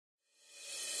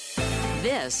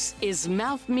This is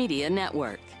Mouth Media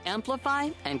Network.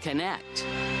 Amplify and connect.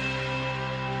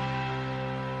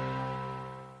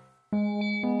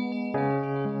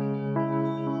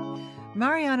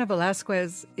 Mariana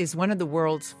Velasquez is one of the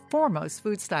world's foremost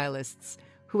food stylists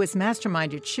who has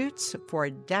masterminded shoots for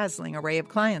a dazzling array of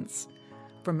clients.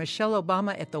 From Michelle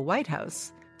Obama at the White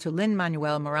House to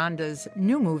Lin-Manuel Miranda's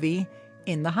new movie,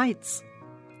 In the Heights.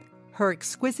 Her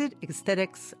exquisite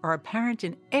aesthetics are apparent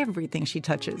in everything she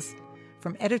touches,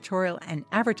 from editorial and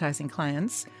advertising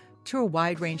clients to a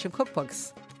wide range of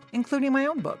cookbooks, including my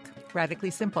own book, Radically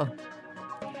Simple.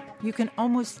 You can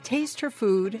almost taste her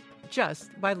food just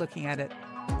by looking at it.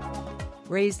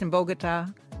 Raised in Bogota,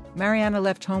 Mariana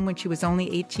left home when she was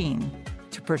only 18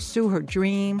 to pursue her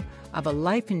dream of a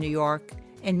life in New York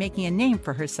and making a name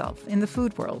for herself in the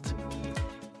food world.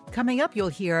 Coming up, you'll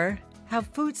hear how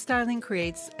food styling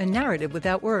creates a narrative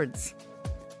without words,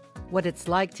 what it's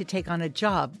like to take on a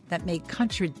job that may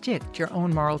contradict your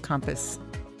own moral compass.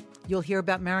 You'll hear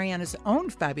about Mariana's own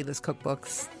fabulous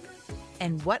cookbooks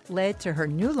and what led to her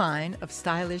new line of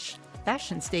stylish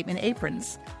fashion statement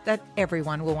aprons that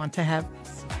everyone will want to have.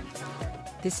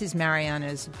 This is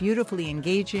Mariana's beautifully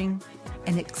engaging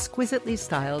and exquisitely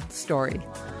styled story.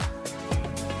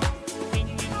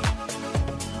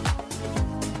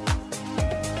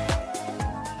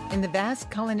 In the vast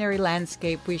culinary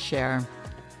landscape we share,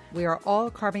 we are all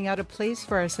carving out a place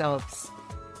for ourselves.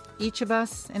 Each of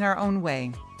us, in our own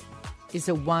way, is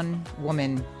a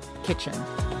one-woman kitchen.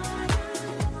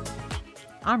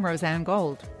 I'm Roseanne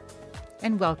Gold,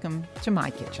 and welcome to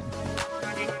my kitchen.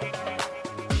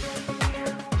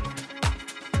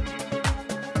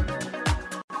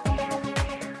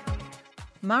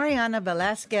 Mariana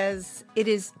Velasquez, it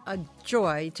is a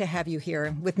joy to have you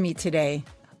here with me today.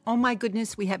 Oh my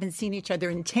goodness, we haven't seen each other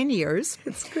in 10 years.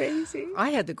 It's crazy. I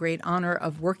had the great honor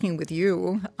of working with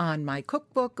you on my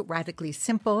cookbook, Radically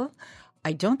Simple.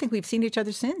 I don't think we've seen each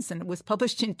other since, and it was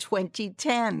published in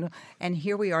 2010. And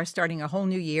here we are starting a whole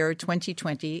new year,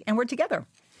 2020, and we're together.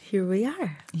 Here we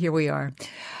are. Here we are.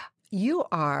 You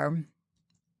are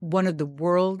one of the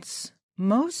world's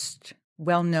most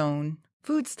well-known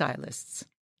food stylists,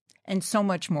 and so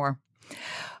much more.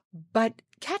 But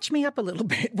catch me up a little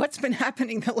bit. What's been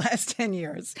happening the last 10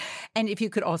 years? And if you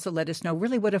could also let us know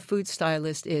really what a food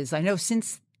stylist is. I know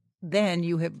since then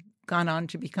you have gone on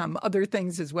to become other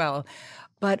things as well.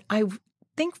 But I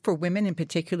think for women in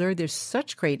particular, there's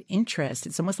such great interest.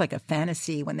 It's almost like a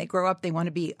fantasy. When they grow up, they want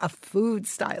to be a food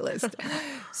stylist.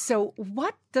 So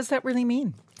what does that really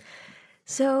mean?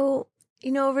 So,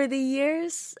 over the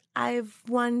years, I've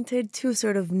wanted to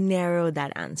sort of narrow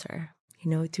that answer.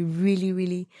 To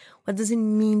really, what does it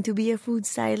mean to be a food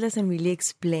stylist, and really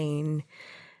explain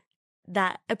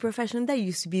that a profession that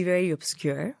used to be very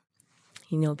obscure.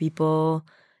 People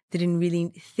didn't really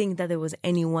think that there was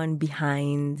anyone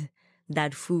behind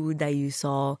that food that you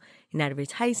saw in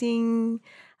advertising,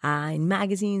 in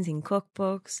magazines, in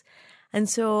cookbooks. And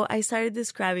so I started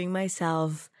describing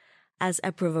myself as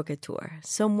a provocateur,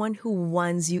 someone who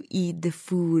wants you eat the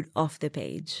food off the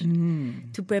page,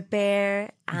 to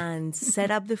prepare and set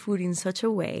up the food in such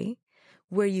a way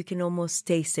where you can almost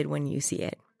taste it when you see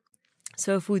it.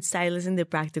 So a food stylist in the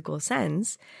practical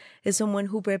sense is someone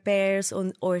who prepares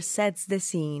or sets the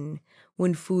scene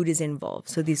when food is involved.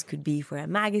 So this could be for a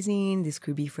magazine, this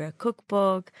could be for a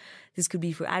cookbook, this could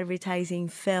be for advertising,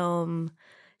 film.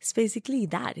 It's basically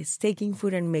that. It's taking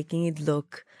food and making it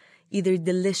look either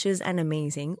delicious and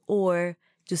amazing, or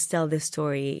just tell the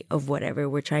story of whatever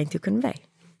we're trying to convey.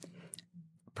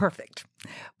 Perfect.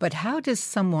 But how does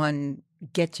someone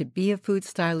get to be a food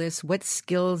stylist? What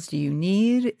skills do you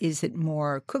need? Is it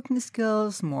more cooking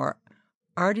skills, more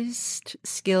artist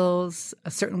skills, a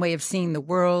certain way of seeing the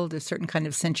world, a certain kind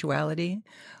of sensuality?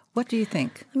 What do you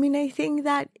think? I think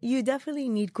that you definitely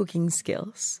need cooking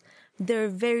skills. There are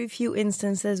very few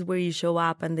instances where you show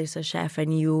up and there's a chef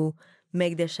and you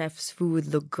make the chef's food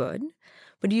look good.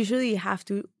 But usually you have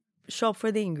to shop for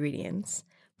the ingredients,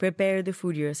 prepare the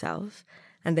food yourself,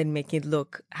 and then make it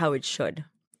look how it should.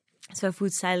 So a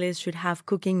food stylist should have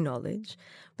cooking knowledge,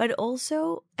 but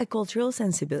also a cultural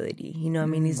sensibility.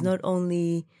 It's not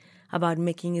only about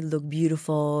making it look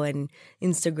beautiful and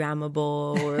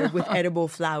Instagrammable or with edible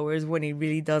flowers when it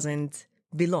really doesn't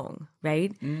belong,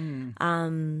 right?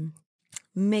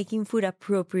 Making food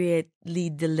appropriately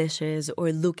delicious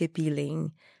or look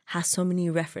appealing has so many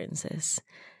references.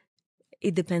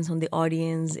 It depends on the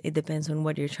audience. It depends on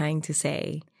what you're trying to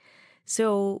say.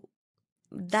 So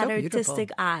that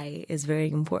artistic eye is very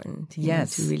important to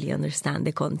really understand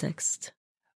the context.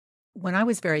 when I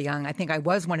was very young, I think I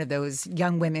was one of those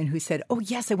young women who said, oh,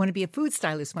 yes, I want to be a food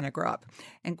stylist when I grow up.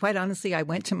 And quite honestly, I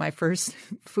went to my first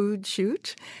food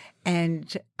shoot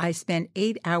and I spent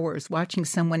 8 hours watching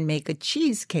someone make a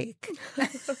cheesecake.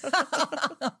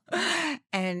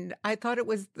 And I thought it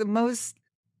was the most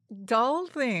dull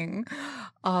thing.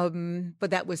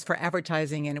 But that was for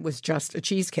advertising and it was just a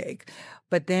cheesecake.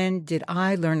 But then did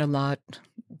I learn a lot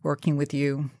working with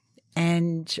you?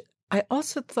 And I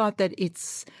also thought that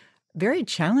it's a very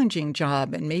challenging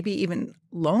job and maybe even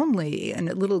lonely and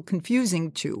a little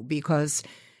confusing too, because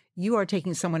you are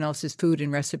taking someone else's food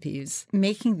and recipes,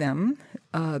 making them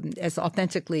as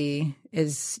authentically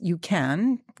as you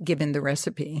can, given the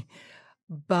recipe.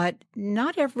 But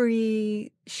not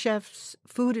every chef's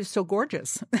food is so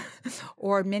gorgeous.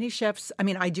 Or many chefs, I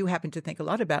mean, I do happen to think a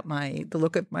lot about the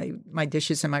look of my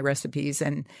dishes and my recipes.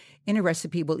 And in a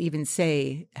recipe, will even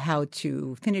say how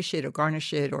to finish it or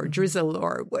garnish it or drizzle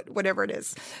or whatever it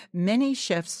is. Many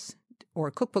chefs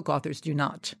or cookbook authors do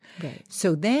not. Right.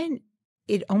 So then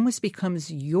it almost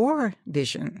becomes your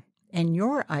vision and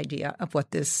your idea of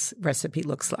what this recipe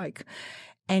looks like.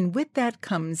 And with that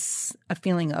comes a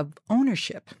feeling of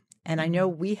ownership. And I know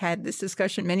we had this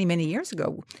discussion many, many years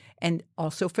ago, and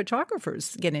also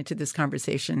photographers get into this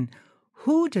conversation.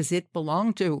 Who does it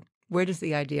belong to? Where does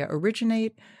the idea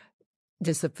originate?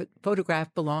 Does the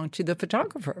photograph belong to the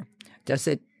photographer? Does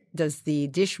the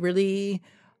dish really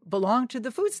belong to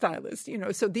the food stylist?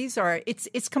 So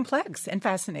it's complex and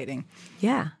fascinating.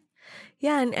 Yeah.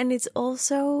 Yeah. And it's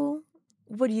also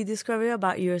what you discover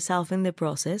about yourself in the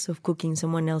process of cooking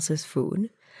someone else's food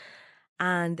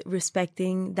and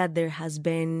respecting that there has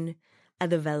been a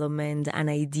development, an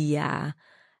idea,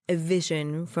 a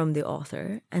vision from the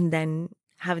author, and then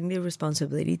having the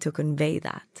responsibility to convey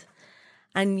that.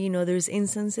 And, there's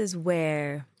instances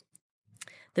where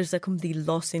there's a complete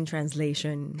loss in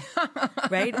translation,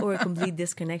 right? Or a complete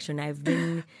disconnection. I've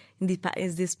been,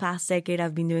 this past decade,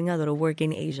 I've been doing a lot of work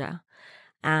in Asia.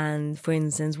 And for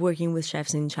instance, working with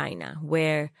chefs in China,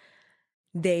 where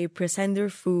they present their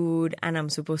food and I'm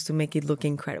supposed to make it look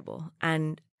incredible.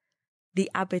 And the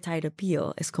appetite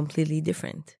appeal is completely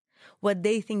different. What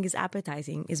they think is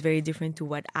appetizing is very different to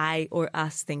what I or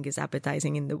us think is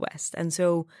appetizing in the West. And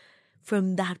so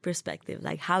from that perspective,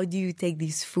 like, how do you take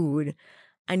this food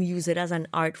and use it as an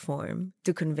art form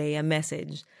to convey a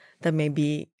message that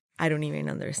maybe I don't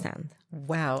even understand?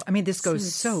 Wow. I mean, this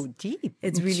goes so deep.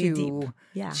 It's really deep.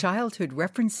 Yeah. Childhood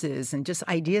references and just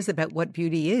ideas about what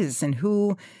beauty is and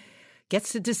who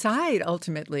gets to decide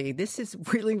ultimately. This is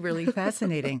really, really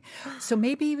fascinating. So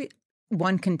maybe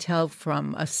one can tell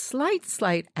from a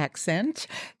slight accent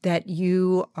that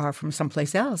you are from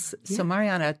someplace else. Yeah. So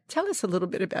Mariana, tell us a little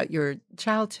bit about your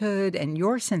childhood and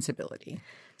your sensibility.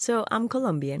 So I'm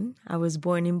Colombian. I was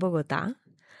born in Bogota.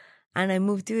 And I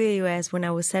moved to the U.S. when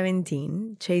I was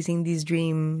 17, chasing this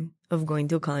dream of going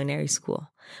to culinary school,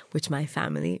 which my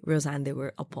family, Roseanne, they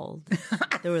were appalled.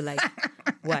 They were like,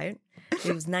 what?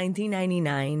 It was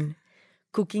 1999.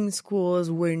 Cooking schools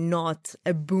were not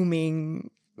a booming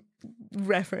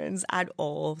reference at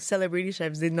all. Celebrity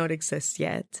chefs did not exist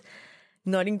yet.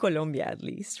 Not in Colombia, at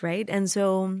least, right? And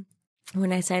so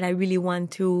when I said I really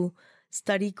want to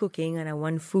study cooking and I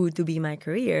want food to be my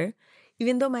career,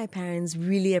 even though my parents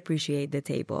really appreciate the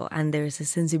table and there's a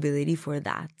sensibility for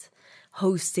that,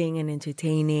 hosting and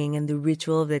entertaining and the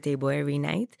ritual of the table every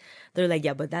night, they're like,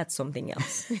 yeah, but that's something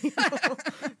else.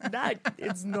 That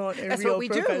is not a That's real what we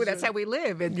profession. do. That's how we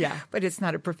live. But it's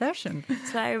not a profession.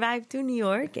 So I arrived to New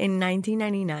York in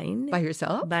 1999. By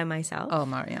yourself? By myself. Oh,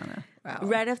 Mariana. Wow.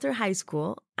 Right after high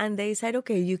school. And they said,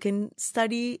 okay, you can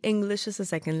study English as a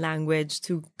second language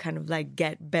to kind of like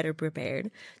get better prepared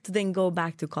to then go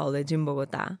back to college in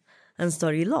Bogota and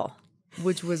study law,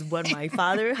 which was what my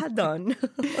father had done.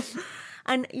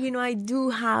 And, I do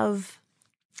have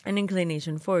an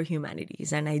inclination for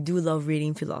humanities and I do love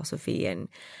reading philosophy. And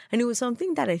it was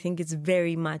something that I think is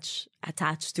very much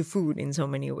attached to food in so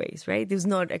many ways, right? There's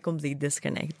not a complete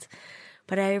disconnect.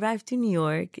 But I arrived to New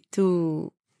York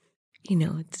to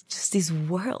it's just this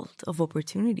world of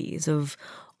opportunities, of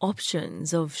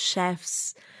options, of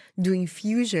chefs doing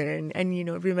fusion. And,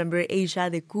 remember Asia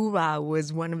de Cuba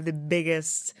was one of the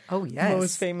biggest,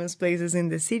 most famous places in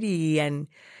the city. And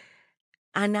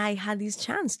I had this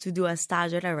chance to do a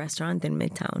stage at a restaurant in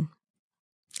Midtown.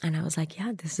 And I was like,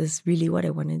 yeah, this is really what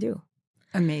I want to do.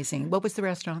 Amazing. What was the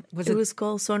restaurant? It was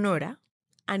called Sonora.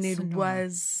 And it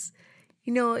was,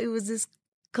 it was this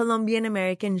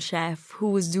Colombian-American chef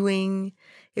who was doing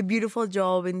a beautiful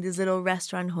job in this little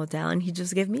restaurant hotel, and he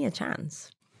just gave me a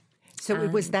chance. So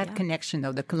it was that yeah. connection,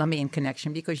 though, the Colombian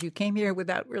connection, because you came here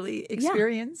without really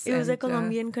experience. It was a and,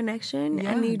 Colombian connection,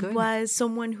 yeah, and it good. was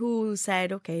someone who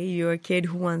said, okay, you're a kid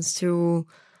who wants to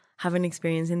have an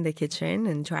experience in the kitchen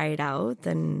and try it out,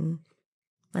 and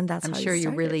that's I'm how sure it you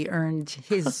started. really earned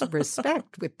his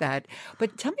respect with that.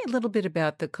 But tell me a little bit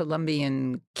about the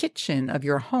Colombian kitchen of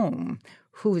your home.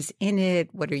 Who's in it?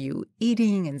 What are you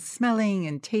eating and smelling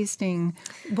and tasting?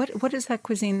 What is that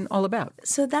cuisine all about?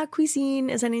 So that cuisine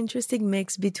is an interesting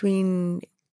mix between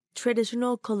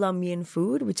traditional Colombian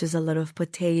food, which is a lot of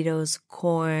potatoes,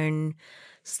 corn,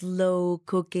 slow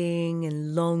cooking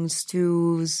and long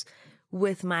stews,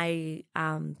 with my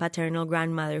paternal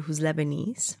grandmother who's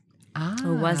Lebanese,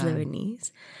 or was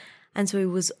Lebanese. And so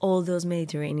it was all those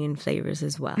Mediterranean flavors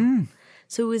as well.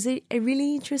 So it was a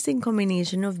really interesting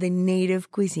combination of the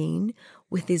native cuisine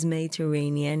with these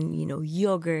Mediterranean,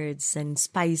 yogurts and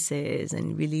spices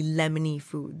and really lemony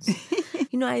foods.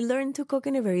 I learned to cook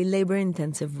in a very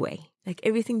labor-intensive way. Like,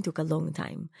 everything took a long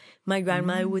time. My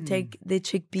grandmother would take the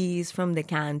chickpeas from the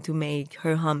can to make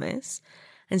her hummus,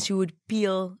 and she would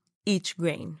peel each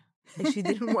grain. Like, she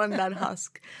didn't want that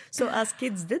husk. So us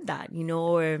kids did that,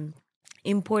 or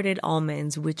imported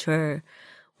almonds, which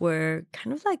were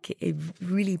kind of like a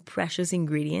really precious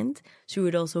ingredient. She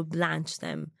would also blanch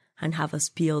them and have us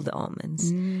peel the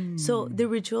almonds. So the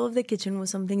ritual of the kitchen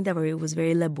was something that was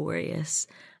very laborious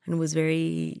and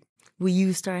we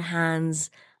used our hands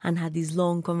and had these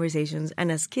long conversations.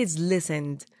 And as kids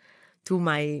listened to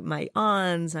my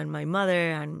aunts and my mother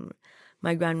and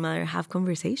my grandmother have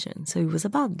conversations. So it was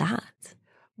about that.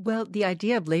 Well, the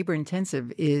idea of labor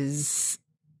intensive is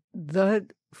the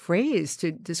phrase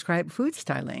to describe food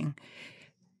styling.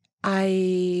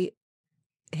 I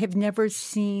have never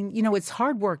seen, it's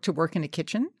hard work to work in a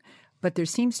kitchen, but there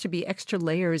seems to be extra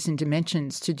layers and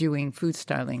dimensions to doing food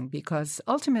styling, because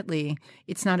ultimately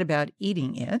it's not about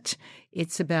eating it.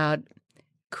 It's about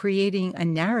creating a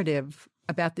narrative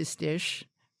about this dish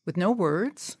with no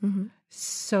words.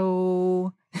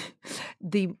 So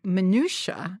the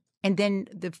minutia, and then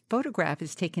the photograph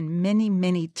is taken many,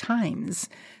 many times.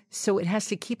 So it has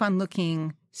to keep on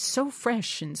looking so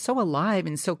fresh and so alive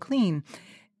and so clean.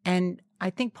 And I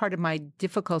think part of my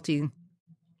difficulty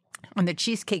on the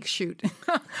cheesecake shoot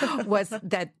was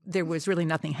that there was really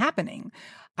nothing happening.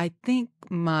 I think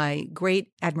my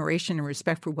great admiration and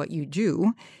respect for what you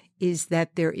do is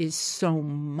that there is so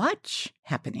much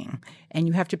happening and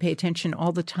you have to pay attention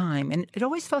all the time. And it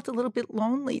always felt a little bit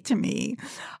lonely to me.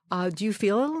 Do you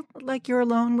feel like you're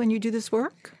alone when you do this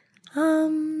work?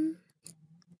 No,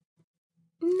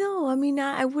 I mean,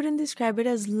 I wouldn't describe it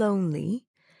as lonely.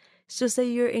 It's just that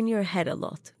you're in your head a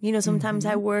lot. Sometimes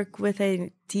I work with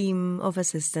a team of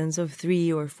assistants of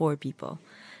 3 or 4 people,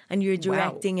 and you're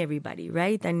directing everybody,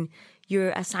 right? And you're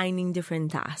assigning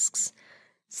different tasks.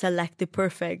 Select the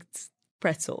perfect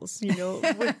pretzels,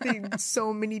 with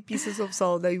so many pieces of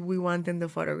salt that we want in the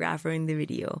photograph or in the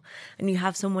video. And you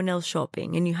have someone else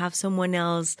shopping, and you have someone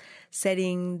else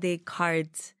setting the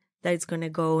cart that's going to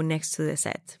go next to the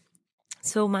set.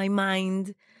 So my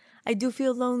mind, I do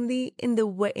feel lonely in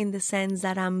the sense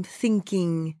that I'm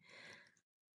thinking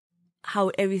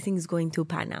how everything's going to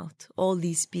pan out. All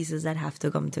these pieces that have to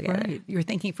come together. Right. You're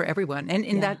thinking for everyone. And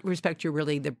in that respect, you're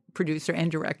really the producer and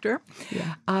director.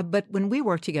 Yeah. But when we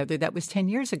worked together, that was 10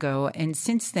 years ago. And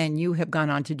since then, you have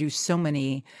gone on to do so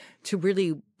many, to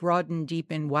really broaden,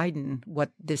 deepen, widen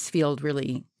what this field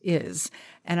really is.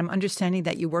 And I'm understanding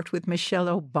that you worked with Michelle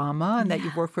Obama and that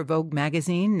you've worked for Vogue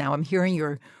magazine. Now I'm hearing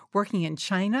you're working in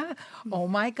China. Oh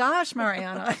my gosh,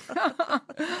 Mariana.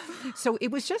 So it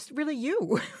was just really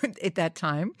you at that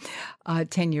time,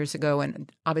 10 years ago.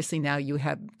 And obviously now you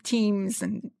have teams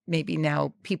and maybe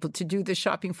now people to do the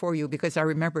shopping for you, because I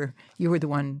remember you were the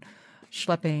one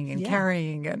schlepping and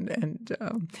carrying.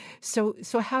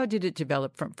 So how did it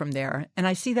develop from there? And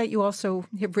I see that you also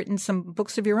have written some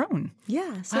books of your own.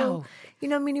 Yeah. So,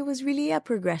 it was really a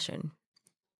progression.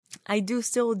 I do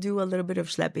still do a little bit of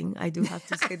schlepping. I do have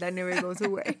to say that never goes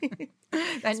away.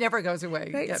 That never goes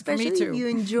away. Right? Yeah, Especially for me too. if you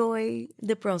enjoy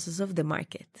the process of the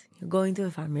market. You're going to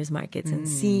the farmers markets and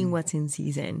seeing what's in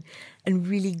season and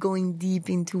really going deep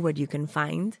into what you can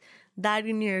find. That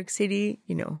in New York City,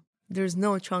 there's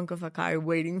no trunk of a car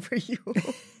waiting for you.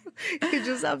 You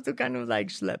just have to kind of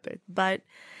schlep it. But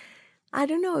I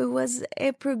don't know, it was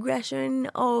a progression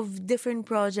of different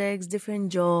projects,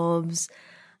 different jobs,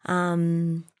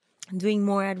 doing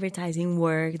more advertising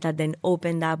work that then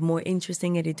opened up more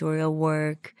interesting editorial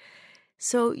work.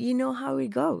 So you know how it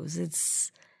goes. It's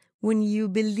when you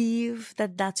believe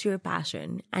that that's your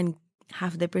passion and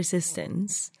have the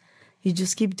persistence, you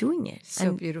just keep doing it. So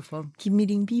and beautiful. keep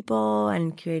meeting people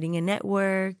and creating a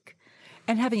network.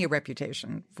 And having a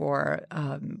reputation for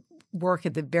work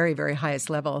at the very, very highest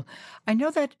level. I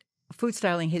know that food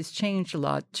styling has changed a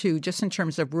lot too, just in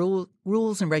terms of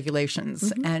rules and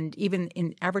regulations. And even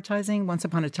in advertising, once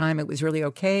upon a time, it was really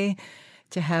okay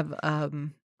to have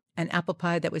an apple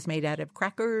pie that was made out of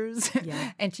crackers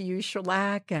and to use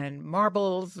shellac and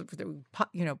marbles to,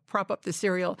 prop up the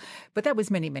cereal. But that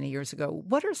was many, many years ago.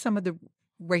 What are some of the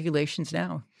regulations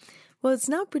now? Well, it's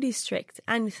now pretty strict,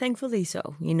 and thankfully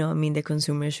so. The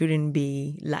consumer shouldn't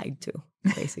be lied to,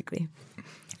 basically.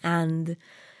 And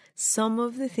some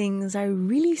of the things are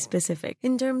really specific.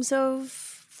 In terms of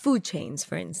food chains,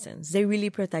 for instance, they really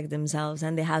protect themselves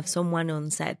and they have someone on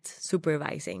set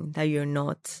supervising that you're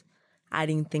not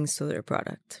adding things to their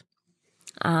product.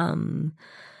 For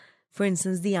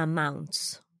instance, the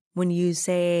amounts. When you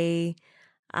say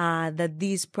that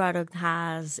this product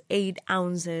has 8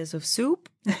 ounces of soup,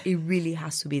 it really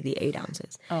has to be the 8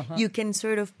 ounces. You can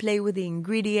sort of play with the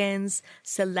ingredients,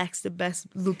 select the best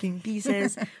looking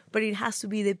pieces, but it has to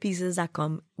be the pieces that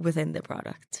come within the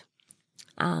product.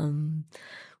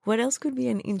 What else could be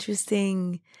an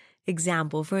interesting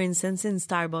example? For instance, in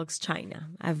Starbucks China,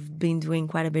 I've been doing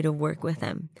quite a bit of work with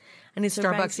them. And it's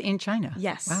Starbucks in China?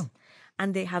 Yes. Wow.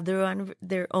 And they have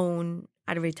their own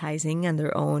advertising and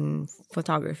their own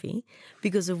photography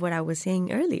because of what I was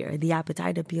saying earlier. The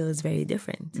appetite appeal is very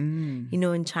different.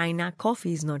 In China,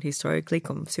 coffee is not historically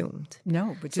consumed.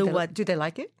 No, but do they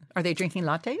like it? Are they drinking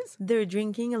lattes? They're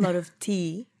drinking a lot of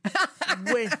tea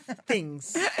with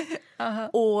things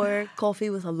or coffee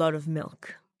with a lot of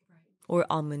milk or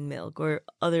almond milk or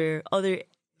other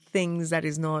things that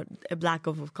is not a black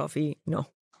cup of coffee. No,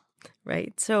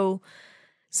 right?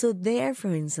 So there,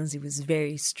 for instance, it was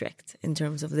very strict in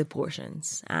terms of the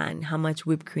portions and how much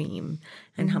whipped cream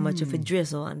and how much of a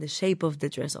drizzle and the shape of the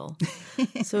drizzle.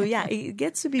 So yeah, it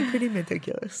gets to be pretty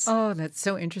meticulous. Oh, that's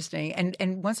so interesting.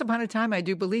 And once upon a time, I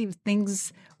do believe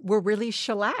things were really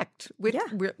shellacked,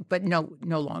 but no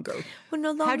longer. Well, no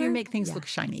longer. How do you make things look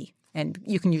shiny? And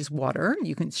you can use water,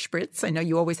 you can spritz. I know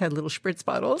you always had little spritz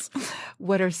bottles.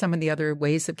 What are some of the other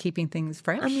ways of keeping things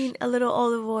fresh? I mean, a little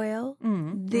olive oil,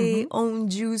 the own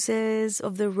juices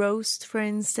of the roast, for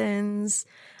instance.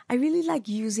 I really like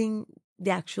using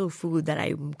the actual food that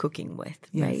I'm cooking with,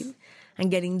 right? And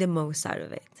getting the most out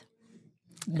of it.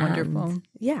 Wonderful.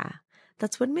 And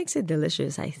that's what makes it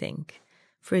delicious, I think,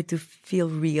 for it to feel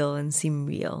real and seem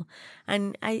real.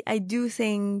 And I do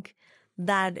think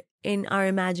that in our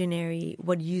imaginary,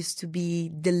 what used to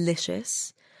be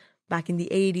delicious back in the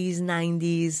 80s,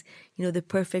 90s, the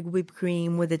perfect whipped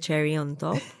cream with a cherry on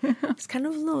top, it's kind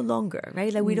of no longer,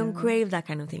 right? Like we don't crave that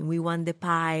kind of thing. We want the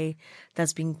pie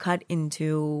that's been cut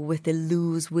into with the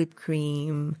loose whipped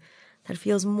cream that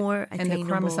feels more attainable. And the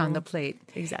crumbs on the plate.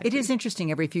 Exactly. It is interesting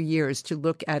every few years to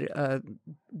look at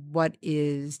what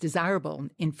is desirable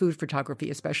in food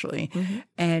photography, especially.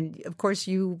 And of course,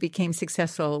 you became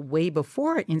successful way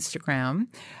before Instagram,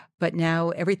 but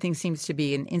now everything seems to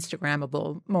be an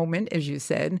Instagrammable moment, as you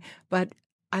said. But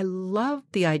I love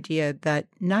the idea that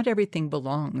not everything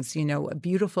belongs. A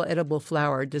beautiful edible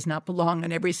flower does not belong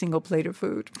on every single plate of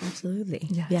food. Absolutely.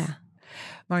 Yes. Yeah.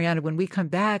 Mariana, when we come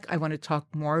back, I want to talk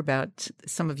more about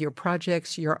some of your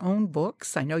projects, your own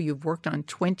books. I know you've worked on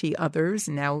 20 others.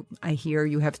 Now I hear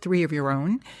you have 3 of your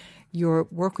own. Your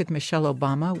work with Michelle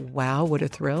Obama. Wow, what a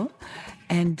thrill.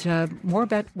 And more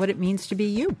about what it means to be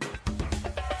you.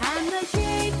 And the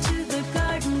gate to the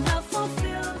garden of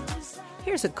fulfilled desire.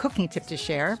 Here's a cooking tip to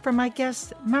share from my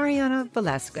guest, Mariana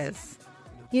Velasquez.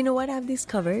 You know what I've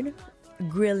discovered?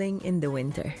 Grilling in the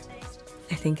winter.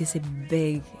 I think it's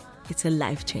a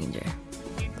life changer.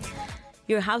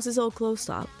 Your house is all closed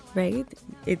up, right?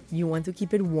 You want to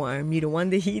keep it warm. You don't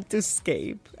want the heat to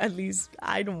escape. At least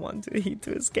I don't want the heat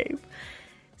to escape.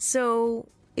 So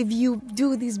if you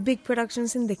do these big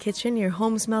productions in the kitchen, your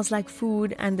home smells like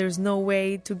food and there's no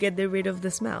way to get rid of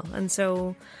the smell. And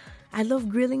so I love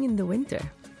grilling in the winter.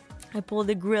 I pull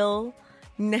the grill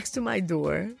next to my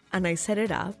door and I set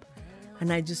it up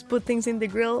and I just put things in the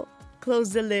grill,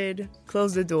 close the lid,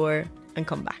 close the door, and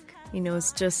come back.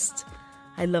 It's just,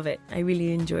 I love it. I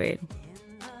really enjoy it.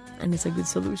 And it's a good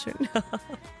solution.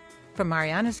 From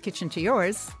Mariana's kitchen to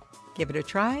yours, give it a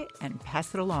try and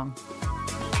pass it along.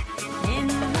 In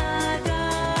the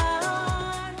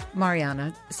garden.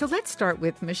 Mariana, so let's start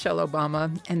with Michelle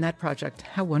Obama and that project.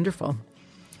 How wonderful.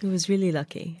 It was really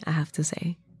lucky, I have to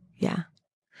say. Yeah.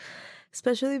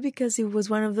 Especially because it was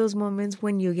one of those moments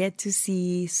when you get to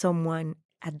see someone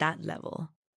at that level,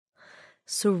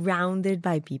 surrounded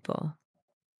by people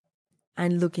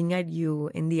and looking at you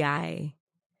in the eye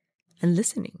and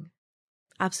listening,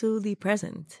 absolutely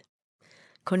present,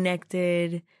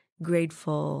 connected,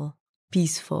 grateful,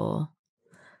 peaceful.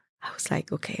 I was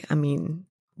like, okay, I mean,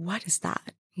 what is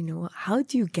that? You know, how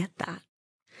do you get that?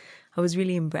 I was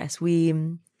really impressed.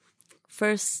 When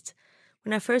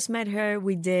I first met her,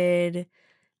 we did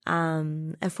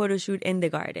a photo shoot in the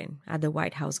garden, at the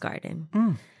White House garden.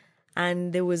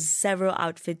 And there was several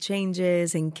outfit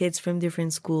changes, and kids from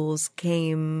different schools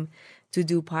came to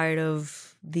do part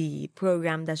of the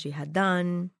program that she had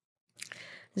done.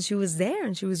 And she was there,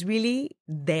 and she was really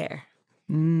there.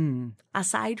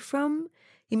 Aside from,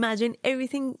 imagine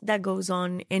everything that goes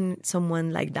on in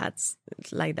someone like that's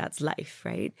life,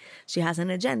 right? She has an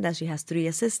agenda. She has 3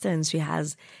 assistants. She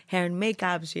has hair and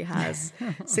makeup. She has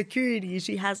security.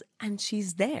 And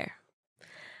she's there.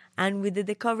 And we did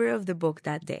the cover of the book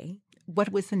that day.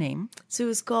 What was the name? So it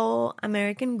was called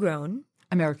American Grown.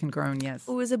 American Grown, yes.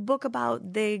 It was a book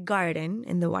about the garden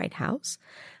in the White House,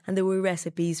 and there were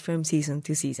recipes from season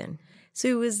to season. So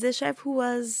it was the chef who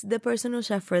was the personal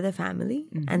chef for the family,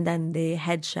 and then the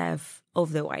head chef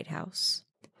of the White House.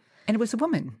 And it was a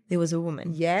woman. There was a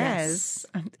woman. Yes.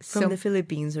 From the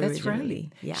Philippines That's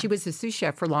originally. right. Yeah. She was the sous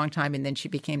chef for a long time, and then she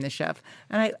became the chef.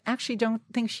 And I actually don't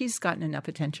think she's gotten enough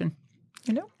attention.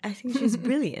 You know? I think she's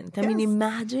brilliant. I mean,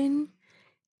 imagine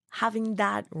having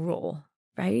that role,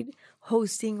 right?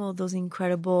 Hosting all those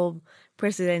incredible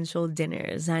presidential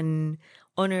dinners and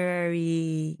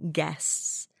honorary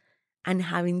guests, and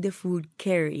having the food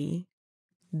carry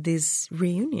these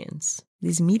reunions,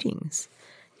 these meetings.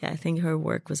 Yeah, I think her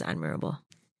work was admirable.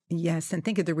 Yes, and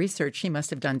think of the research she must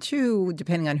have done too,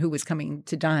 depending on who was coming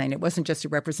to dine. It wasn't just a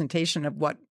representation of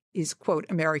what is, quote,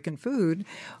 American food,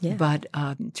 but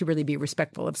to really be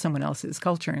respectful of someone else's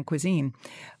culture and cuisine.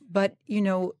 But, you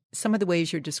know, some of the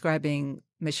ways you're describing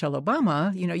Michelle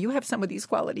Obama, you know, you have some of these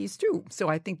qualities too. So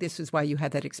I think this is why you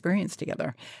had that experience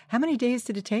together. How many days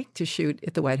did it take to shoot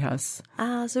at the White House?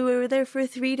 So we were there for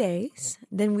 3 days.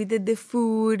 Then we did the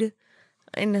food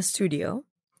in a studio.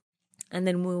 And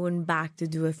then we went back to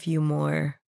do a few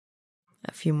more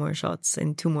shots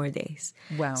in 2 more days.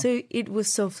 Wow. So it was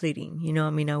so fleeting. You know, I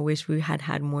mean, I wish we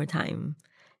had more time.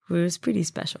 It was pretty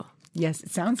special. Yes,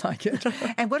 it sounds like it.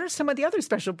 And what are some of the other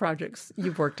special projects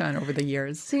you've worked on over the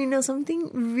years? So, you know, something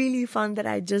really fun that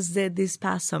I just did this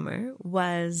past summer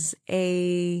was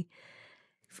it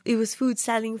was food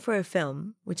styling for a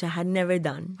film, which I had never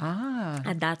done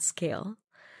at that scale.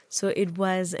 So it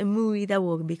was a movie that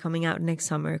will be coming out next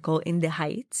summer called In the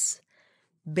Heights,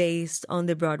 based on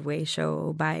the Broadway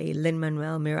show by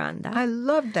Lin-Manuel Miranda. I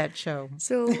love that show.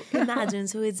 So imagine,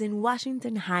 so it's in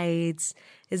Washington Heights.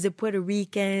 It's a Puerto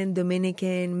Rican,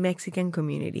 Dominican, Mexican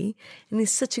community. And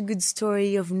it's such a good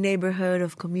story of neighborhood,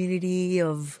 of community,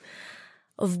 of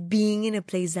being in a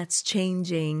place that's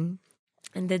changing.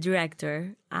 And the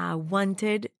director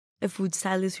wanted a food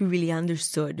stylist who really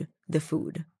understood the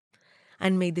food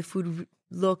and made the food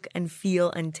look and feel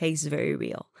and taste very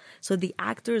real. So the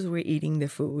actors were eating the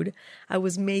food. I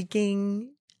was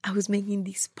making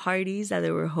these parties that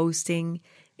they were hosting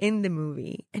in the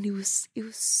movie, and it was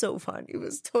so fun. It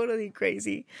was totally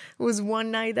crazy. It was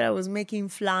one night that I was making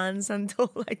flans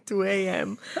until like 2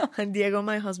 a.m. and Diego,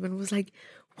 my husband, was like,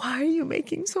 "Why are you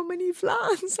making so many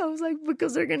flans?" I was like,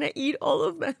 "Because they're gonna eat all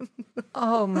of them."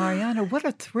 Oh, Mariana, what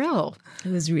a thrill.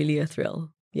 It was really a thrill.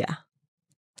 Yeah.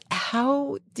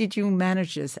 How did you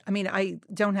manage this? I mean, I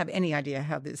don't have any idea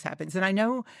how this happens. And I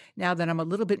know now that I'm a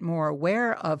little bit more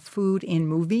aware of food in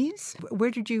movies.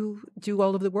 Where did you do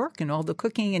all of the work and all the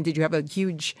cooking? And did you have a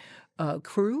huge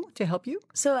crew to help you?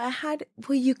 So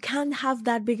you can't have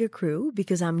that big a crew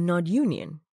because I'm not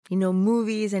union. You know,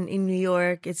 movies and in New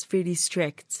York, it's pretty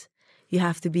strict. You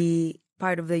have to be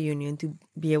part of the union to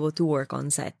be able to work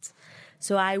on set.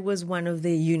 So I was one of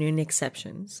the union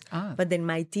exceptions, but then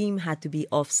my team had to be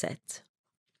offset.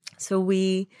 So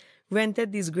we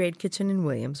rented this great kitchen in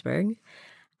Williamsburg,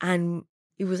 and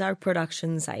it was our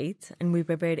production site, and we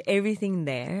prepared everything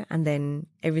there, and then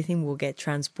everything will get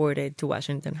transported to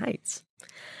Washington Heights.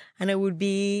 And I would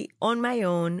be on my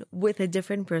own with a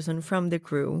different person from the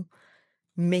crew,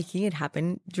 making it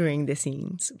happen during the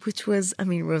scenes, which was, I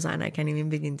mean, Rosanna, I can't even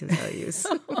begin to tell you.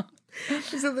 So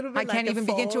it's a little bit I can't even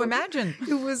begin to imagine.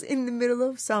 It was in the middle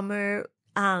of summer.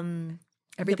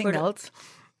 Everything melts.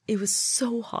 It was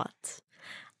so hot.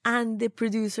 And the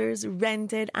producers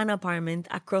rented an apartment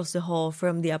across the hall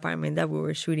from the apartment that we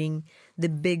were shooting the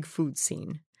big food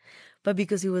scene. But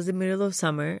because it was the middle of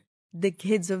summer, the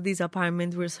kids of this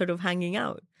apartment were sort of hanging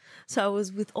out. So I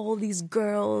was with all these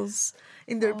girls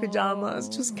in their pajamas,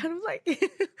 just kind of like,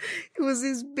 it was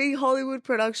this big Hollywood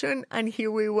production. And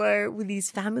here we were with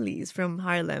these families from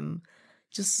Harlem,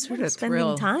 just sort What a of spending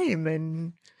thrill. time.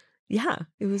 And yeah,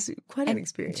 it was quite an And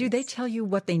experience. do they tell you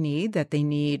what they need, that they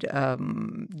need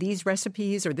these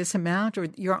recipes or this amount, or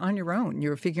you're on your own,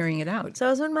 you're figuring it out? So I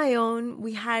was on my own.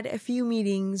 We had a few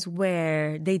meetings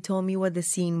where they told me what the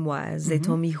scene was. They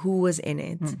told me who was in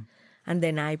it. And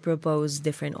then I proposed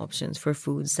different options for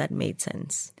foods that made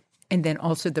sense. And then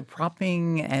also the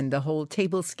propping and the whole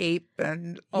tablescape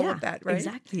and all Yeah, of that, right?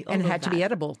 exactly, all And it of had to be that.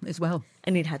 edible as well.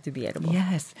 And it had to be edible.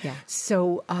 Yes. Yeah.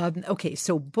 So, okay,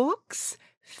 so books,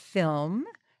 film,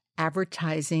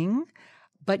 advertising,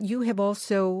 but you have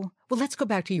also, well, let's go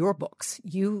back to your books.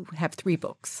 You have 3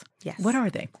 books. Yes. What are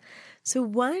they? So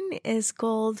one is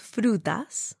called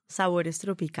Frutas, Sabores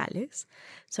Tropicales.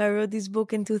 So I wrote this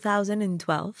book in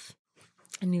 2012,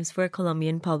 and it was for a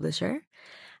Colombian publisher.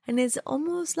 And it's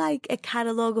almost like a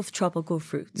catalog of tropical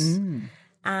fruits.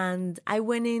 And I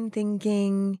went in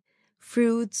thinking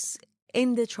fruits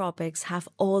in the tropics have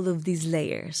all of these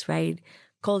layers, right?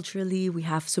 Culturally, we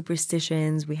have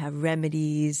superstitions, we have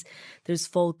remedies, there's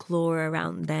folklore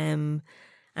around them,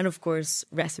 and of course,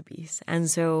 recipes. And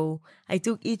so I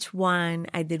took each one,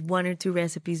 I did 1 or 2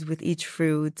 recipes with each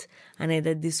fruit, and I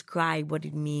did describe what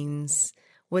it means,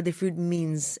 what the fruit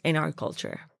means in our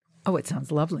culture. Oh, it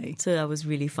sounds lovely. So that was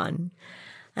really fun.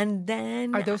 And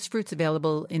then Are those fruits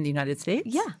available in the United States?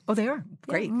 Yeah. Oh, they are. yeah,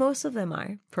 Great. most of them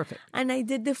are. Perfect. And I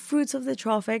did the fruits of the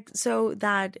tropics, so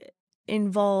that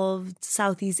involved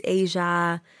Southeast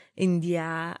Asia,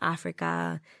 India,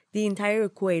 Africa, the entire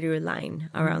equator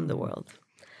line around the world.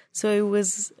 So it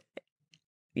was,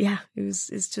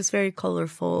 it's just very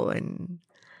colorful and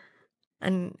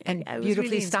I was beautifully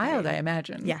really styled, I inspired.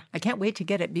 imagine. Yeah. I can't wait to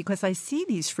get it because I see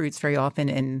these fruits very often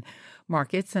in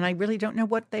markets and I really don't know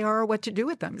what they are or what to do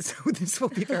with them. So this will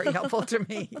be very helpful to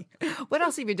me. What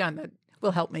else have you done that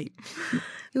will help me?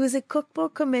 It was a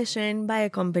cookbook commissioned by a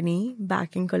company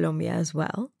back in Colombia as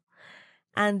well.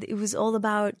 And it was all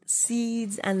about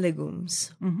seeds and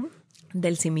legumes.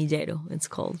 Del semillero, it's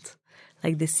called,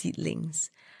 like the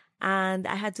seedlings. And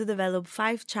I had to develop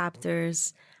 5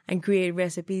 chapters and create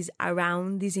recipes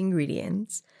around these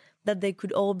ingredients that they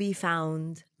could all be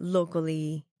found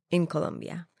locally in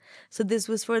Colombia. So this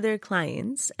was for their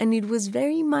clients. And it was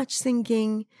very much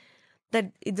thinking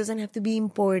that it doesn't have to be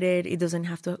imported. It doesn't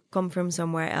have to come from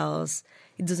somewhere else.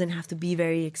 It doesn't have to be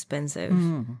very expensive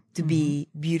to be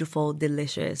beautiful,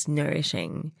 delicious,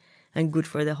 nourishing, and good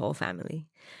for the whole family.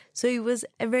 So it was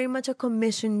very much a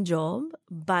commission job,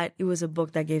 but it was a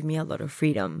book that gave me a lot of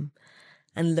freedom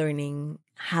and learning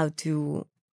how to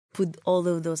put all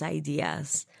of those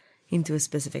ideas into a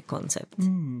specific concept.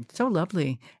 So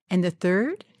lovely. And the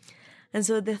third? And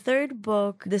so the third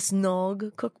book, the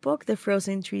Snog cookbook, the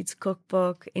frozen treats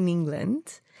cookbook in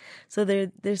England. So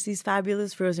there's this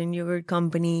fabulous frozen yogurt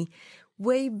company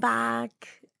way back.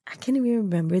 I can't even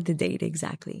remember the date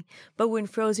exactly. But when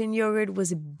frozen yogurt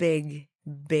was a big,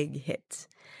 big hit.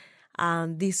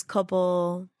 This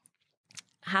couple,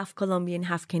 half Colombian,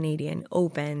 half Canadian,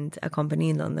 opened a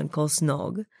company in London called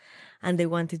Snog. And they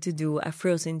wanted to do a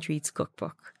frozen treats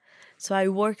cookbook. So I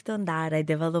worked on that. I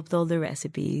developed all the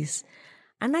recipes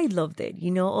and I loved it,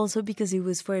 also because it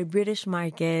was for a British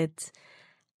market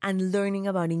and learning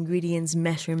about ingredients,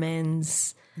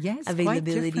 measurements, Yes, quite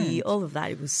availability, different. all of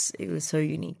that. It was so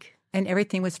unique. And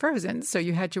everything was frozen. So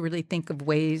you had to really think of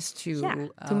ways to...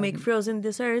 To make frozen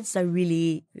desserts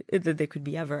that there could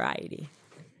be a variety.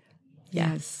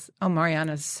 Yes. Oh,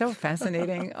 Mariana, so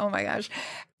fascinating. Oh, my gosh.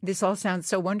 This all sounds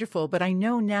so wonderful. But I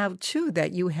know now, too,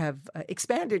 that you have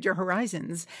expanded your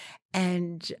horizons.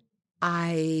 And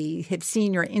I have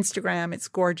seen your Instagram. It's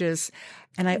gorgeous.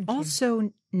 And I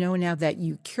also know now that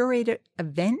you curate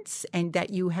events and that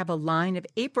you have a line of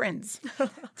aprons.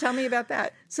 Tell me about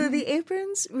that. So the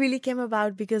aprons really came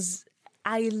about because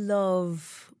I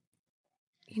love...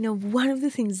 one of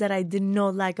the things that I did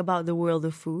not like about the world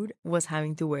of food was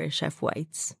having to wear chef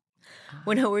whites.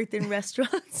 When I worked in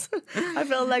restaurants, I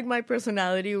felt like my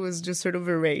personality was just sort of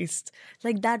erased.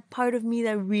 Like that part of me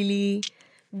that really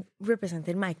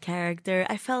represented my character.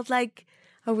 I felt like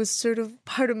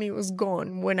part of me was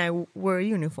gone when I wore a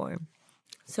uniform.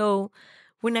 So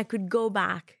when I could go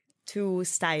back to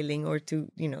styling or to,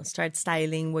 start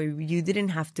styling where you didn't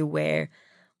have to wear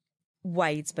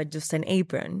whites, but just an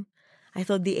apron, I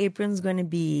thought the apron's going to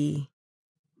be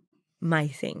my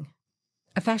thing.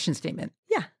 A fashion statement.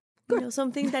 Yeah.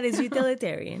 Something that is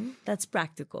utilitarian, that's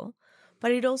practical,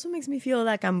 but it also makes me feel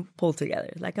like I'm pulled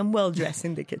together, like I'm well dressed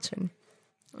in the kitchen.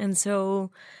 And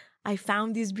so I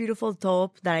found this beautiful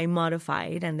top that I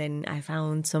modified, and then I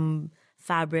found some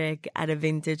fabric at a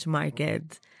vintage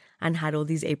market, and had all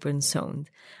these aprons sewn.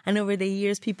 And over the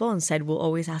years, people on set will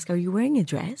always ask, are you wearing a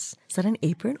dress? Is that an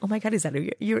apron? Oh my God, is that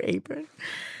your apron?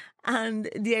 And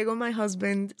Diego, my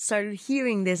husband, started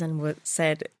hearing this and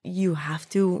said, you have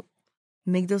to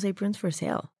make those aprons for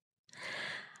sale.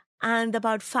 And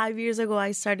about 5 years ago,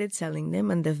 I started selling them,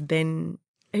 and they've been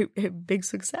a big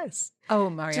success.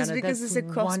 Oh, Mariana, just because that's it's a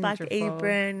crossback wonderful.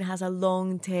 apron, has a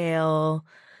long tail.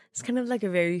 It's kind of like a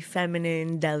very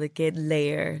feminine, delicate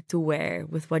layer to wear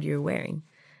with what you're wearing.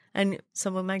 And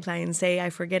some of my clients say, I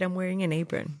forget I'm wearing an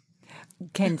apron.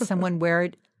 Can someone wear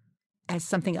it as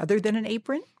something other than an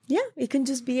apron? Yeah, it can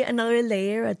just be another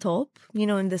layer atop. You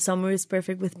know, in the summer, it's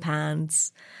perfect with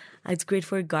pants. It's great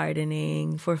for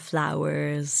gardening, for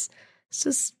flowers. It's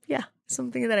just, yeah,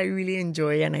 something that I really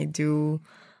enjoy and I do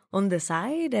on the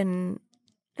side. And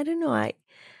I don't know, I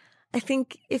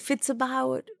think if it's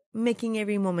about making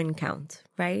every moment count,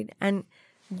 right? And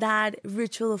that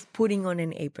ritual of putting on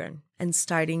an apron and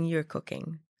starting your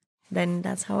cooking, then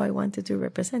that's how I wanted to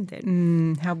represent it.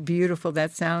 How beautiful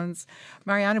that sounds.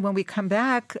 Mariana, when we come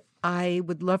back, I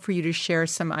would love for you to share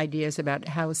some ideas about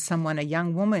how someone, a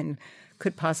young woman,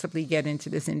 could possibly get into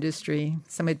this industry,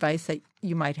 some advice that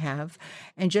you might have.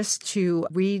 And just to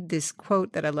read this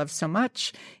quote that I love so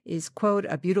much is, quote,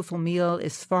 a beautiful meal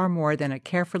is far more than a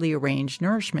carefully arranged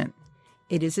nourishment.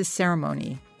 It is a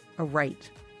ceremony, a rite,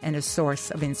 and a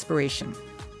source of inspiration.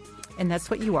 And that's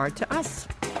what you are to us.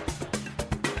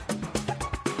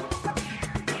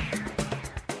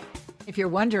 If you're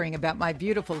wondering about my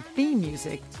beautiful theme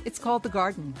music, it's called The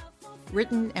Garden,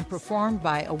 written and performed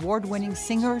by award-winning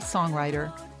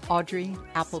singer-songwriter Audrey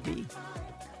Appleby.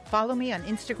 Follow me on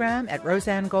Instagram at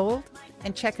Roseanne Gold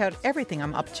and check out everything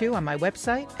I'm up to on my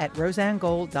website at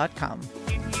roseannegold.com.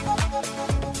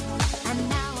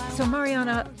 So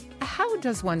Mariana, how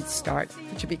does one start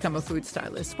to become a food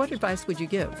stylist? What advice would you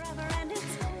give?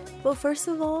 Well, first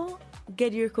of all,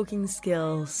 get your cooking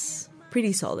skills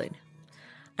pretty solid.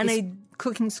 And Is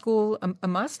cooking school a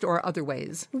must or other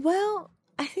ways? Well,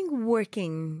 I think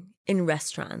working in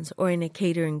restaurants or in a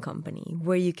catering company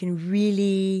where you can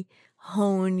really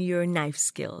hone your knife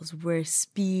skills, where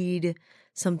speed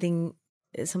something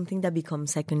that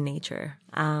becomes second nature,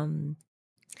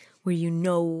 where you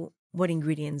know what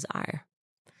ingredients are.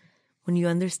 When you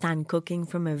understand cooking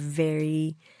from a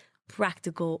very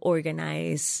practical,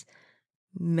 organized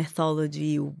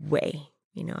methodology way.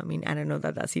 You know, I mean, I don't know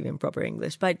that that's even proper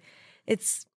English, but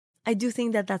I do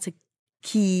think that that's a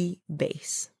key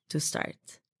base to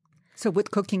start. So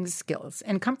with cooking skills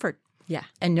and comfort. Yeah.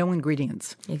 And no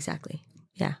ingredients. Exactly.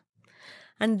 Yeah.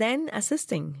 And then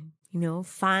assisting,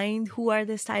 find who are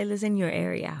the stylists in your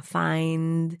area.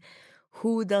 Find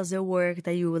who does the work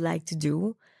that you would like to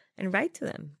do and write to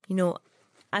them.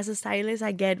 As a stylist,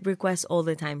 I get requests all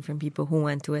the time from people who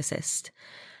want to assist.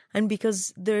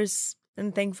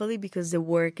 And thankfully, because the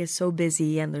work is so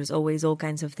busy and there's always all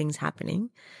kinds of things happening,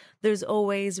 there's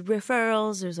always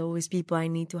referrals, there's always people I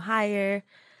need to hire.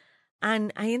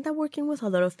 And I end up working with a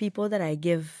lot of people that I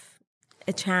give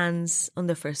a chance on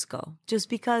the first go, just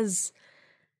because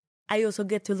I also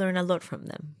get to learn a lot from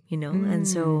them, And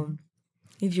so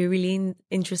if you're really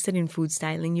interested in food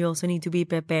styling, you also need to be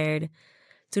prepared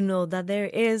to know that there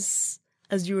is,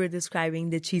 as you were describing,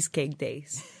 the cheesecake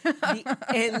days, the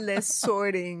endless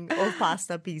sorting of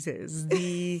pasta pieces,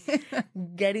 the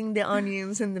getting the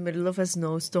onions in the middle of a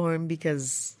snowstorm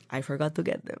because I forgot to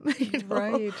get them.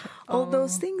 Right. All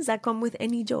those things that come with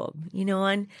any job,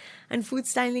 and food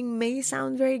styling may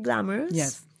sound very glamorous.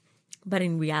 Yes. But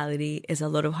in reality, it's a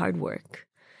lot of hard work.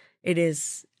 It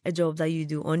is a job that you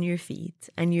do on your feet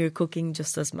and you're cooking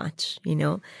just as much,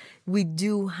 We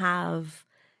do have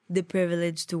the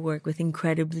privilege to work with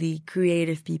incredibly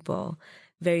creative people,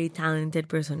 very talented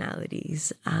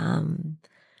personalities. And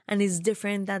it's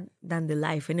different than the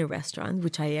life in a restaurant,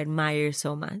 which I admire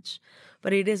so much.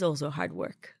 But it is also hard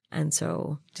work. And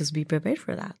so just be prepared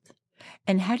for that.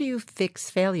 And how do you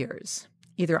fix failures?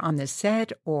 Either on the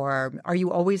set, or are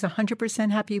you always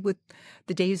 100% happy with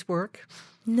the day's work?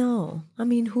 No. I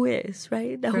mean, who is,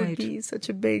 right? That Right. would be such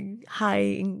a big,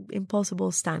 high,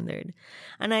 impossible standard.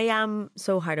 And I am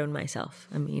so hard on myself.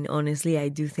 I mean, honestly, I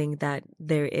do think that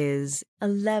there is a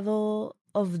level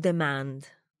of demand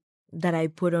that I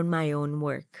put on my own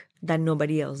work that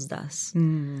nobody else does.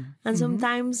 And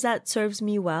sometimes that serves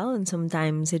me well, and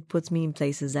sometimes it puts me in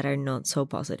places that are not so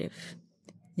positive.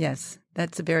 Yes,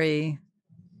 that's a very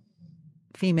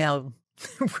female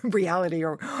reality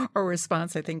or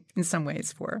response, I think, in some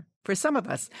ways for some of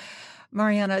us.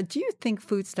 Mariana, do you think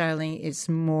food styling is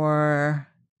more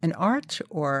an art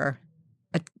or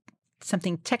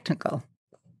something technical?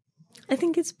 I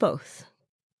think it's both.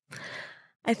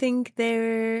 I think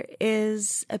there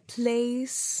is a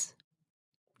place.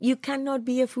 You cannot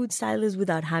be a food stylist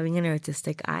without having an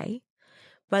artistic eye,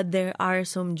 but there are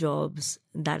some jobs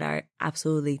that are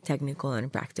absolutely technical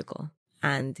and practical,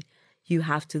 and you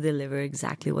have to deliver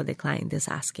exactly what the client is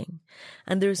asking.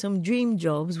 And there are some dream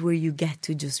jobs where you get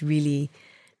to just really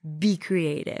be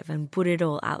creative and put it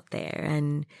all out there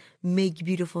and make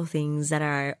beautiful things that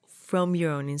are from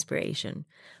your own inspiration.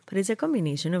 But it's a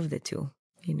combination of the two.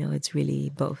 It's really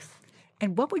both.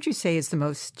 And what would you say is the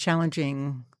most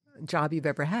challenging job you've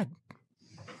ever had?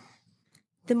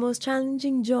 The most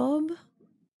challenging job?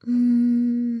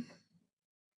 The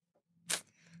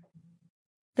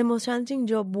most challenging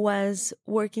job was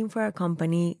working for a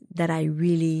company that I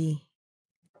really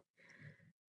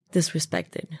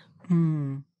disrespected.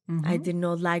 Mm-hmm. I did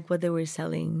not like what they were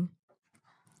selling.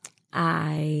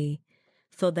 I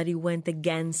thought that it went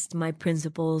against my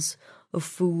principles of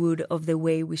food, of the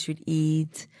way we should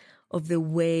eat, of the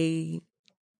way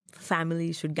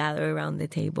families should gather around the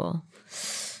table.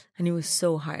 And it was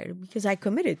so hard because I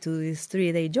committed to this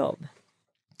 3-day job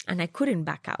and I couldn't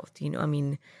back out.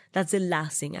 That's the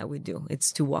last thing I would do.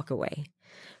 It's to walk away.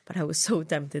 But I was so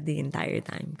tempted the entire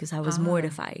time because I was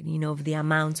mortified, of the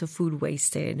amounts of food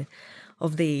wasted,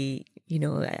 of the,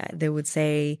 they would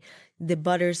say the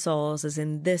butter sauce is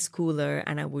in this cooler,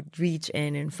 and I would reach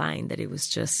in and find that it was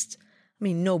just,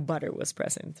 no butter was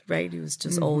present, right? It was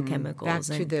just all chemicals.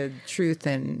 Back to the truth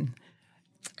and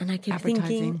I kept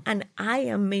thinking, and I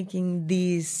am making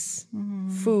these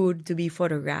food to be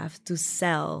photographed to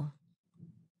sell.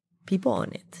 People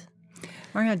on it.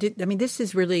 Mariana, this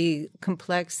is really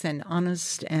complex and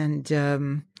honest. And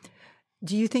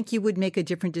do you think you would make a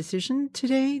different decision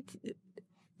today?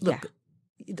 Look,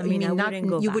 I wouldn't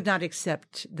go you back. would not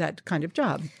accept that kind of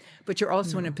job, but you're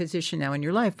also in a position now in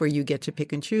your life where you get to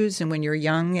pick and choose. And when you're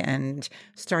young and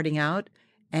starting out,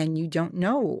 and you don't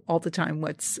know all the time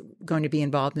what's going to be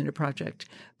involved in a project,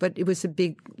 but it was a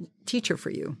big teacher for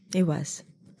you. It was,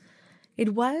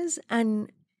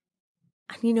 and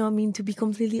to be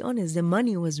completely honest, the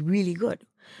money was really good.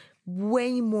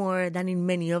 Way more than in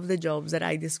many of the jobs that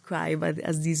I describe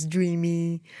as these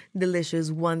dreamy,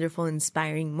 delicious, wonderful,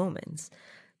 inspiring moments.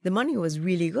 The money was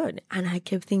really good. And I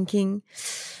kept thinking,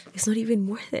 it's not even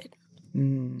worth it.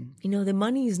 The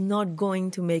money is not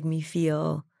going to make me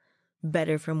feel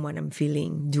better from what I'm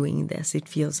feeling doing this. It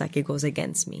feels like it goes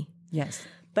against me. Yes.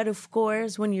 But of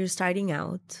course, when you're starting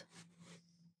out,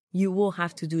 you will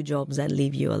have to do jobs that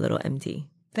leave you a little empty.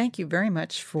 Thank you very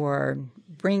much for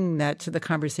bringing that to the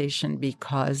conversation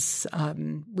because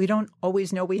we don't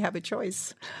always know we have a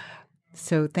choice.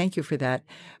 So thank you for that.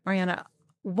 Mariana,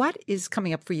 what is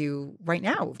coming up for you right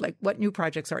now? Like, what new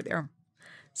projects are there?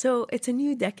 So it's a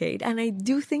new decade, and I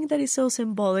do think that it's so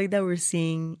symbolic that we're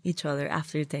seeing each other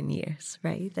after 10 years,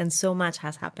 right? And so much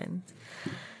has happened.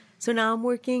 So now I'm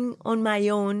working on my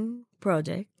own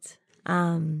project.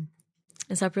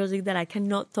 It's a project that I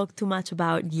cannot talk too much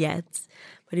about yet,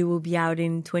 but it will be out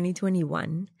in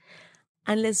 2021.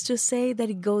 And let's just say that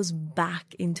it goes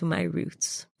back into my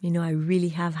roots. I really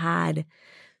have had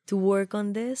to work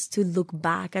on this, to look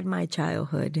back at my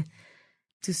childhood,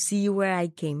 to see where I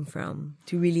came from,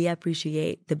 to really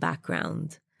appreciate the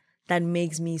background that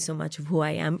makes me so much of who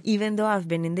I am, even though I've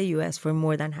been in the US for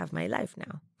more than half my life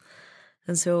now.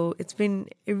 And so it's been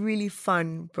a really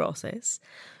fun process.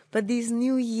 But this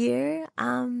new year,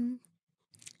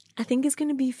 I think it's going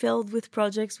to be filled with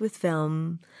projects with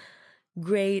film,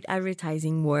 great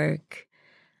advertising work.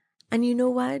 And you know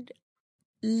what?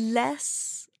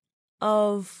 Less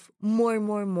of more,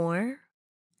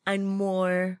 and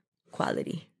more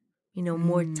quality.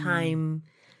 More time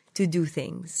to do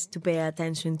things, to pay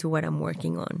attention to what I'm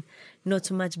working on. Not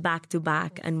so much back to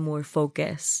back, and more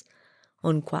focus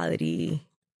on quality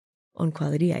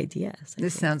ideas.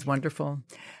 This sounds wonderful.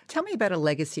 Tell me about a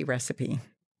legacy recipe.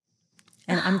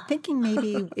 And I'm thinking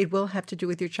maybe it will have to do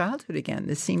with your childhood again.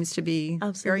 This seems to be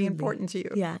very important to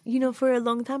you. Yeah. For a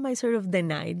long time, I sort of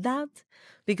denied that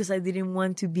because I didn't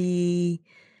want to be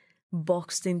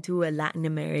boxed into a Latin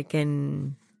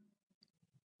American,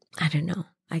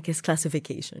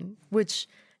 classification, which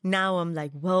now I'm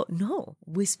like, well, no,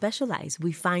 we specialize.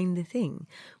 We find the thing.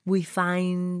 We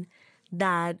find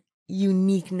that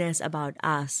uniqueness about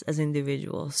us as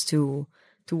individuals to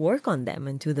work on them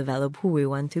and to develop who we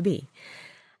want to be.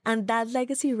 And that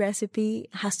legacy recipe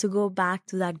has to go back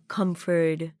to that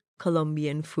comfort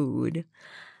Colombian food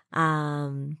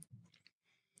on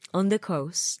the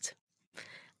coast.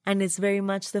 And it's very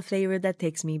much the flavor that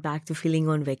takes me back to feeling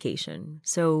on vacation.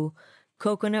 So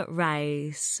coconut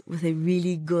rice with a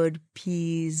really good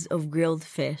piece of grilled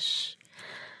fish,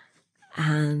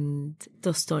 and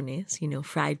tostones,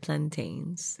 fried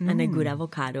plantains, and a good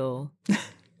avocado,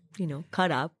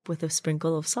 cut up with a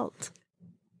sprinkle of salt.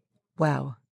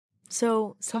 Wow.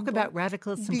 So Talk about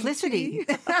radical simplicity.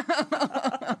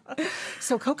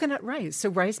 So coconut rice. So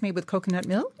rice made with coconut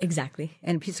milk Exactly.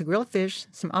 and a piece of grilled fish,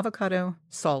 some avocado,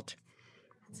 salt.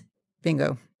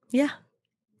 Bingo. Yeah.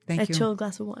 Thank A you. chilled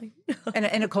glass of wine. And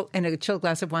a chilled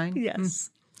glass of wine. Yes.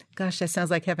 Gosh, that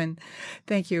sounds like heaven.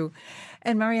 Thank you.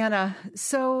 And Mariana,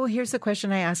 so here's the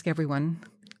question I ask everyone.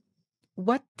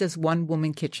 What does one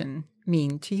woman kitchen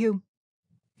mean to you?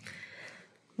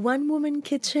 One woman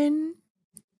kitchen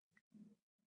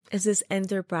is this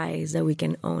enterprise that we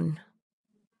can own.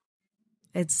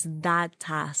 It's that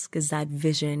task, is that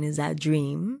vision, is that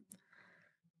dream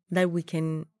that we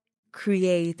can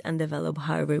create and develop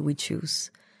however we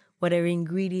choose. Whatever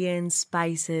ingredients,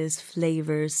 spices,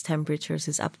 flavors, temperatures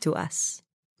is up to us.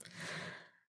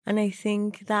 And I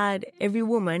think that every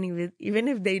woman, even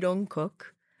if they don't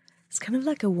cook, it's kind of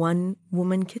like a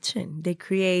one-woman kitchen. They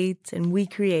create and we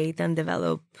create and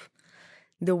develop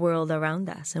the world around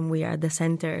us. And we are the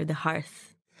center, the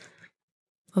hearth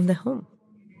of the home.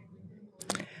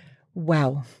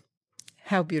 Wow.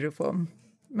 How beautiful.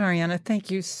 Mariana,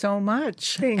 thank you so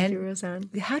much. Thank you, Roseanne.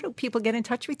 How do people get in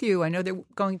touch with you? I know they're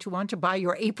going to want to buy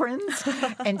your aprons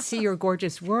and see your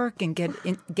gorgeous work and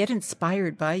get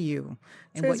inspired by you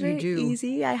and So what it's you very do.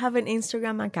 easy. I have an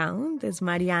Instagram account. It's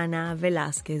Mariana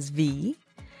Velasquez V.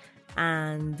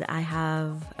 And I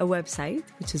have a website,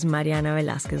 which is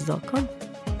marianavelasquez.com.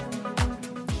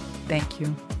 Thank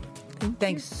you.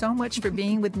 Thanks so much for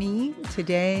being with me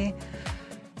today.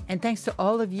 And thanks to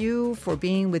all of you for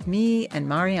being with me and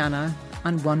Mariana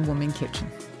on One Woman Kitchen.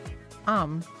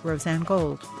 I'm Roseanne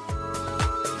Gold.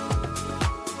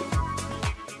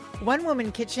 One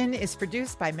Woman Kitchen is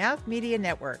produced by Mouth Media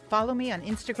Network. Follow me on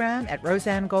Instagram at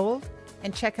Roseanne Gold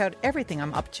and check out everything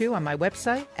I'm up to on my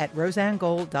website at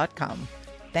roseannegold.com.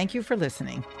 Thank you for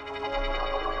listening.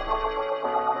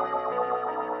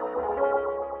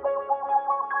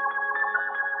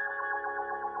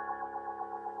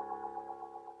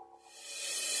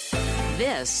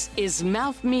 This is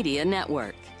Mouth Media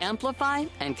Network. Amplify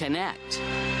and connect.